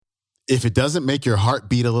If it doesn't make your heart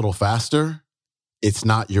beat a little faster, it's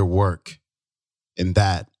not your work. And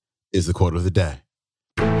that is the quote of the day.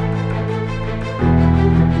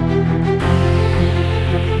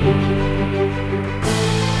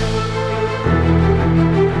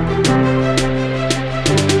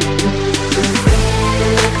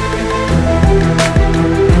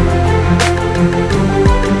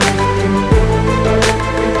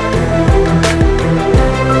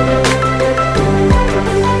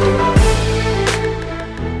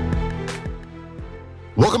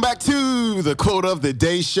 Welcome back to the Quote of the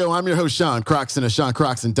Day show. I'm your host, Sean Croxton of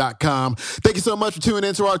SeanCroxton.com. Thank you so much for tuning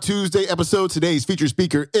in to our Tuesday episode. Today's featured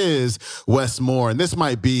speaker is Wes Moore, and this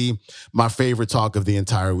might be my favorite talk of the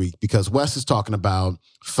entire week because Wes is talking about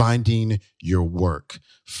finding your work,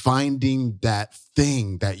 finding that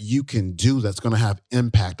thing that you can do that's going to have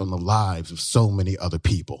impact on the lives of so many other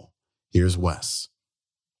people. Here's Wes.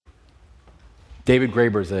 David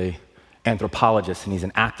Graeber is an anthropologist, and he's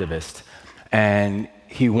an activist, and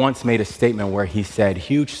he once made a statement where he said,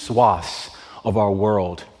 huge swaths of our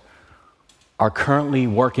world are currently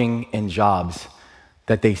working in jobs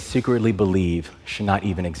that they secretly believe should not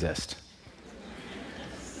even exist.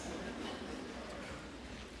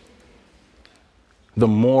 The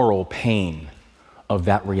moral pain of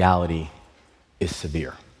that reality is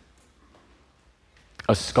severe,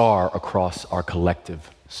 a scar across our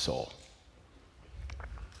collective soul.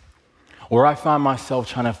 Where I find myself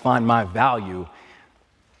trying to find my value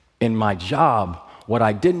in my job, what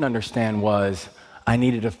I didn't understand was I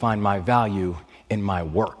needed to find my value in my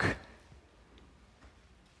work.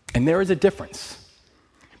 And there is a difference,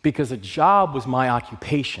 because a job was my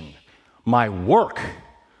occupation. My work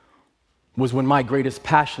was when my greatest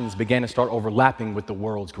passions began to start overlapping with the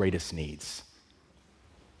world's greatest needs.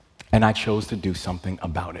 And I chose to do something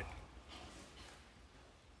about it.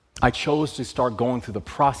 I chose to start going through the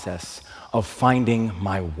process of finding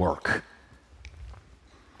my work.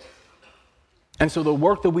 And so the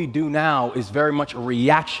work that we do now is very much a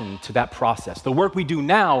reaction to that process. The work we do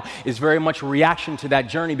now is very much a reaction to that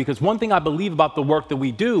journey, because one thing I believe about the work that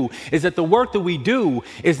we do is that the work that we do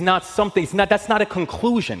is not something, that's not a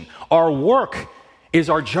conclusion. Our work is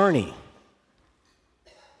our journey.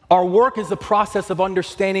 Our work is the process of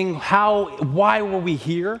understanding why were we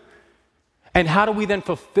here, and how do we then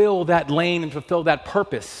fulfill that lane and fulfill that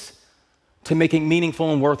purpose to making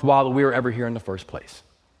meaningful and worthwhile that we were ever here in the first place.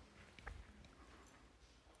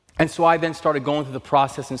 And so I then started going through the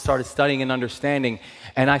process and started studying and understanding,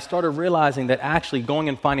 and I started realizing that actually going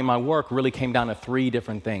and finding my work really came down to three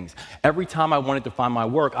different things. Every time I wanted to find my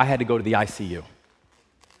work, I had to go to the ICU.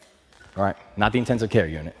 All right, not the intensive care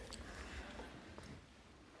unit.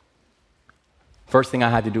 First thing I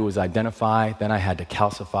had to do was identify, then I had to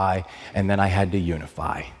calcify, and then I had to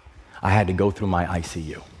unify. I had to go through my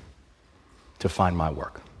ICU to find my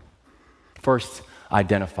work. First,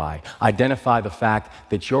 identify. Identify the fact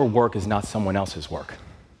that your work is not someone else's work.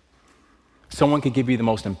 Someone could give you the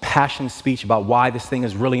most impassioned speech about why this thing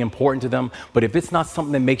is really important to them, but if it's not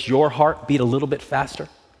something that makes your heart beat a little bit faster,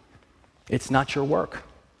 it's not your work.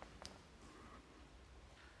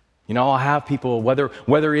 You know, I'll have people,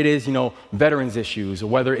 whether it is, veterans issues, or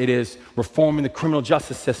whether it is reforming the criminal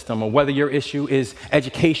justice system, or whether your issue is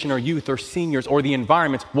education or youth or seniors or the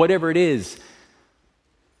environment, whatever it is,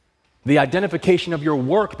 the identification of your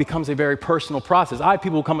work becomes a very personal process. I have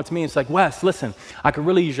people who come up to me and it's like, Wes, listen, I could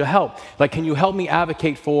really use your help. Like, can you help me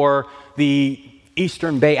advocate for the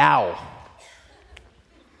Eastern Bay Owl?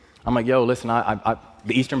 I'm like, yo, listen, the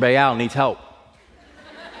Eastern Bay Owl needs help.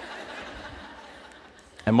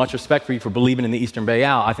 And much respect for you for believing in the Eastern Bay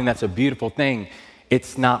Owl. I think that's a beautiful thing.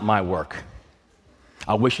 It's not my work.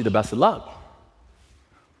 I wish you the best of luck.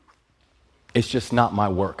 It's just not my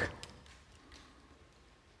work.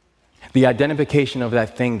 The identification of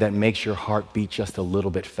that thing that makes your heart beat just a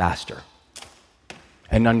little bit faster,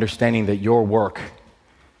 and understanding that your work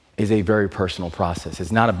is a very personal process.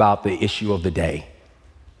 It's not about the issue of the day.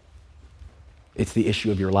 It's the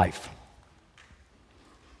issue of your life.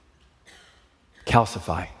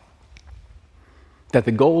 Calcify. That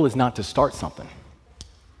the goal is not to start something.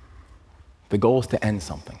 The goal is to end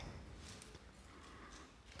something.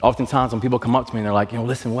 Oftentimes when people come up to me and they're like,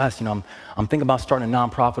 listen, Wes, I'm thinking about starting a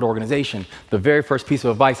nonprofit organization. The very first piece of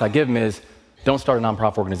advice I give them is, don't start a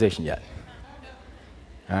nonprofit organization yet.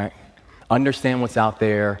 All right? Understand what's out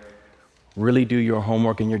there. Really do your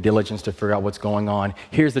homework and your diligence to figure out what's going on.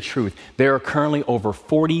 Here's the truth. There are currently over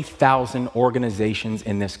 40,000 organizations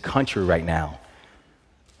in this country right now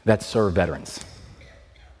that serve veterans.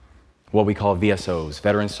 What we call VSOs,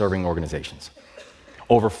 Veteran Serving Organizations.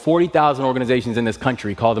 Over 40,000 organizations in this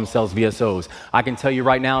country call themselves VSOs. I can tell you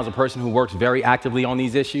right now, as a person who works very actively on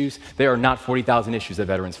these issues, there are not 40,000 issues that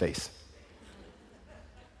veterans face.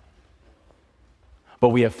 But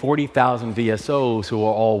we have 40,000 VSOs who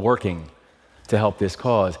are all working to help this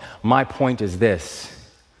cause. My point is this: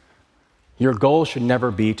 your goal should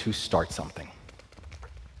never be to start something.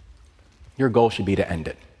 Your goal should be to end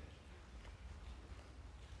it.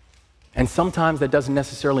 And sometimes that doesn't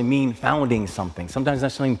necessarily mean founding something. Sometimes it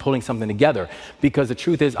necessarily mean pulling something together. Because the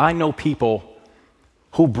truth is, I know people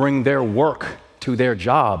who bring their work to their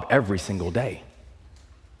job every single day.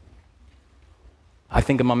 I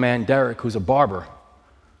think of my man Derek, who's a barber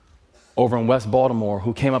over in West Baltimore,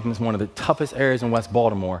 who came up in one of the toughest areas in West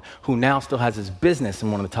Baltimore, who now still has his business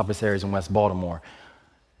in one of the toughest areas in West Baltimore.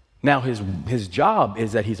 Now his job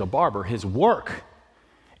is that he's a barber. His work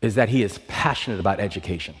is that he is passionate about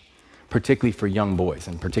education, particularly for young boys,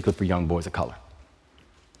 and particularly for young boys of color.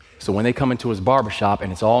 So when they come into his barbershop,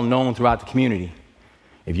 and it's all known throughout the community,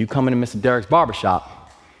 if you come into Mr. Derek's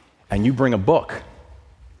barbershop and you bring a book,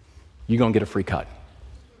 you're gonna get a free cut.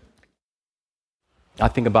 I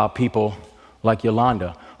think about people like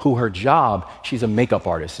Yolanda, who her job, she's a makeup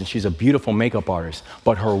artist, and she's a beautiful makeup artist,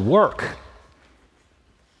 but her work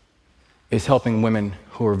is helping women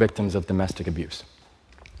who are victims of domestic abuse.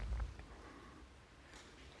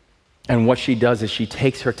 And what she does is she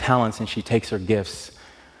takes her talents and she takes her gifts,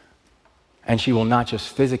 and she will not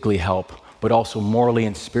just physically help, but also morally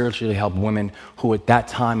and spiritually help women who at that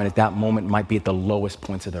time and at that moment might be at the lowest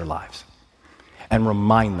points of their lives, and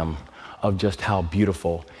remind them of just how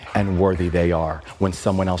beautiful and worthy they are when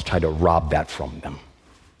someone else tried to rob that from them.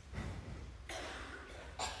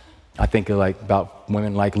 I think about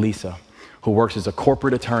women like Lisa, who works as a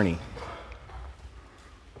corporate attorney,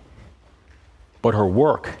 but her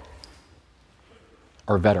work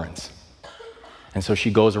are veterans. And so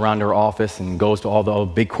she goes around her office and goes to all the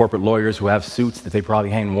big corporate lawyers who have suits that they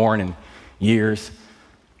probably hadn't worn in years.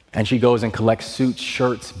 And she goes and collects suits,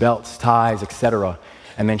 shirts, belts, ties, etc.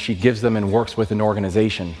 And then she gives them and works with an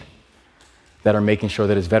organization that are making sure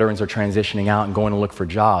that as veterans are transitioning out and going to look for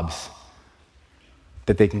jobs,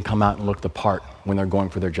 that they can come out and look the part when they're going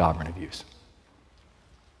for their job interviews.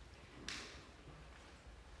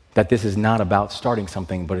 That this is not about starting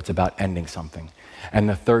something, but it's about ending something. And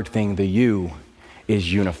the third thing, the U,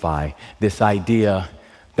 is unify. This idea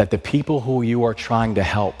that the people who you are trying to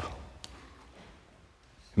help,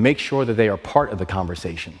 make sure that they are part of the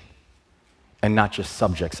conversation and not just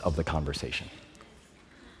subjects of the conversation.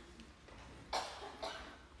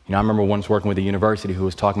 You know, I remember once working with a university who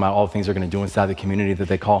was talking about all the things they're going to do inside the community that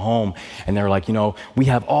they call home. And they were like, you know, we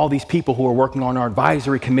have all these people who are working on our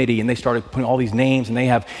advisory committee, and they started putting all these names,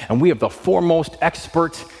 and we have the foremost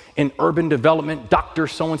experts in urban development, Dr.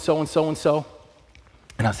 So-and-so and so-and-so.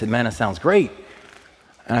 And I said, man, that sounds great.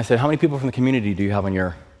 And I said, how many people from the community do you have on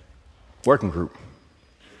your working group?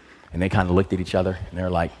 And they kind of looked at each other, and they were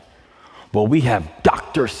like, well, we have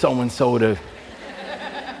Dr. So-and-so to...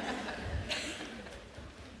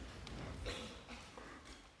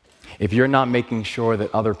 If you're not making sure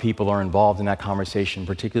that other people are involved in that conversation,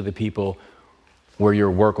 particularly the people where your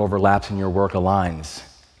work overlaps and your work aligns,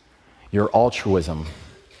 your altruism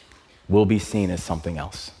will be seen as something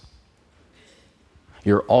else.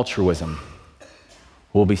 Your altruism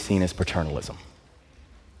will be seen as paternalism.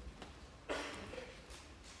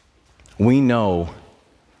 We know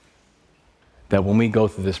that when we go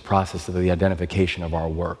through this process of the identification of our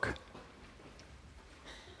work,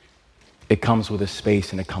 it comes with a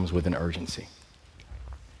space and it comes with an urgency.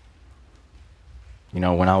 You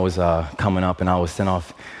know, when I was coming up and I was sent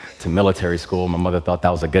off to military school, my mother thought that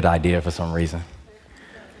was a good idea for some reason.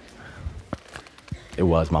 It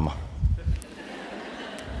was, Mama.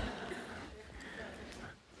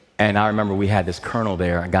 And I remember we had this colonel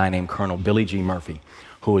there, a guy named Colonel Billy G. Murphy,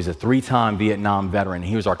 who was a 3-time Vietnam veteran.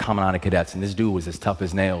 He was our commandant of cadets, and this dude was as tough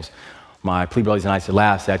as nails. My plebe brothers and I said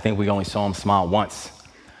laugh, I think we only saw him smile once.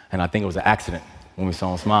 And I think it was an accident when we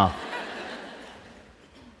saw him smile.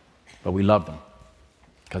 But we loved him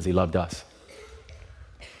because he loved us.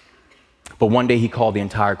 But one day he called the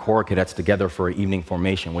entire Corps of Cadets together for an evening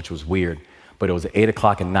formation, which was weird. But it was at 8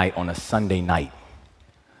 o'clock at night on a Sunday night.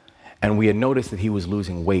 And we had noticed that he was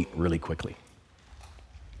losing weight really quickly.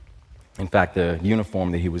 In fact, the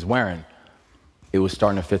uniform that he was wearing, it was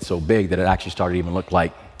starting to fit so big that it actually started to even look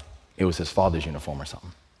like it was his father's uniform or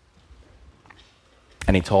something.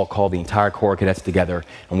 And he called the entire Corps of Cadets together,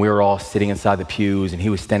 and we were all sitting inside the pews, and he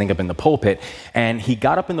was standing up in the pulpit. And he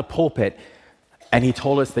got up in the pulpit, and he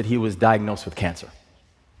told us that he was diagnosed with cancer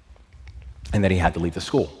and that he had to leave the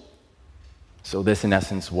school. So this, in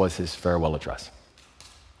essence, was his farewell address.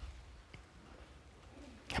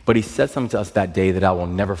 But he said something to us that day that I will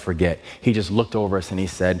never forget. He just looked over us and he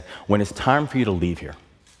said, when it's time for you to leave here,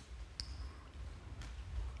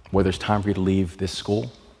 whether it's time for you to leave this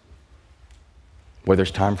school, whether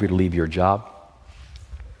it's time for you to leave your job,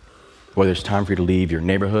 whether it's time for you to leave your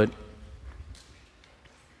neighborhood,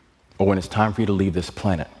 or when it's time for you to leave this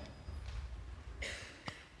planet,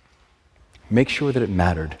 make sure that it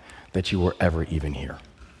mattered that you were ever even here.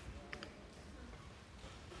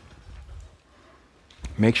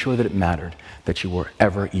 Make sure that it mattered that you were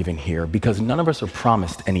ever even here, because none of us are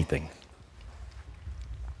promised anything.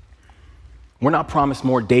 We're not promised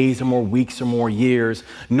more days or more weeks or more years.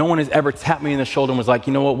 No one has ever tapped me in the shoulder and was like,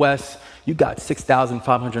 you know what, Wes, you got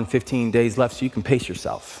 6,515 days left so you can pace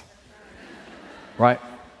yourself, right?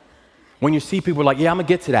 When you see people like, yeah, I'm gonna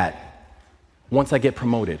get to that once I get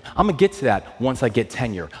promoted. I'm gonna get to that once I get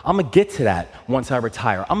tenure. I'm gonna get to that once I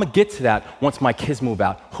retire. I'm gonna get to that once my kids move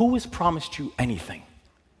out. Who has promised you anything?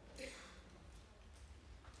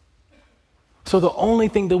 So the only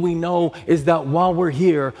thing that we know is that while we're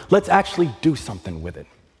here, let's actually do something with it.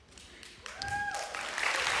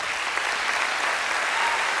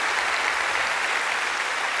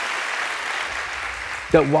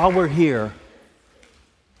 That while we're here,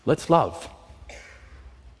 let's love.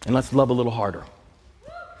 And let's love a little harder.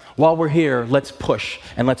 While we're here, let's push,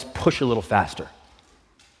 and let's push a little faster.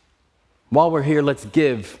 While we're here, let's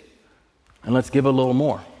give, and let's give a little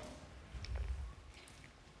more.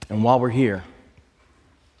 And while we're here,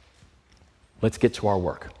 let's get to our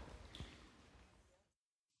work.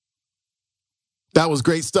 That was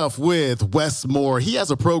great stuff with Wes Moore. He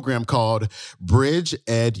has a program called Bridge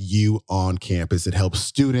EdU on campus. It helps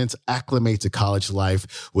students acclimate to college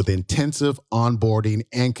life with intensive onboarding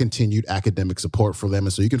and continued academic support for them.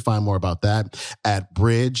 And so you can find more about that at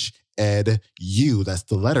BridgeEdU, that's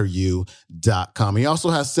the letter U.com. He also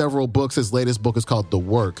has several books. His latest book is called The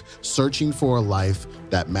Work, Searching for a Life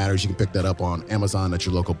That Matters. You can pick that up on Amazon at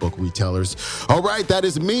your local book retailers. All right, that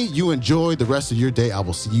is me. You enjoy the rest of your day. I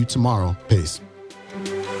will see you tomorrow. Peace.